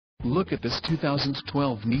Look at this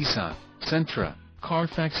 2012 Nissan Sentra.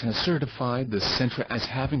 Carfax has certified this Sentra as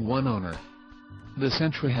having one owner. The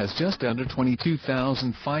Sentra has just under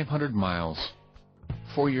 22,500 miles.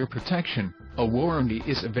 For your protection, a warranty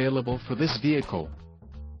is available for this vehicle.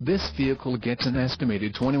 This vehicle gets an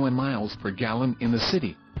estimated 21 miles per gallon in the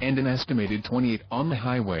city, and an estimated 28 on the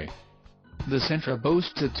highway. The Sentra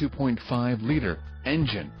boasts a 2.5-liter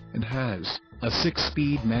engine, and has a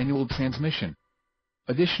 6-speed manual transmission.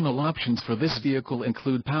 Additional options for this vehicle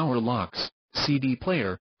include power locks, CD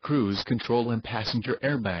player, cruise control and passenger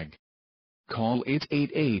airbag. Call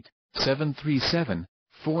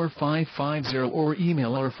 888-737-4550 or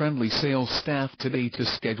email our friendly sales staff today to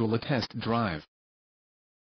schedule a test drive.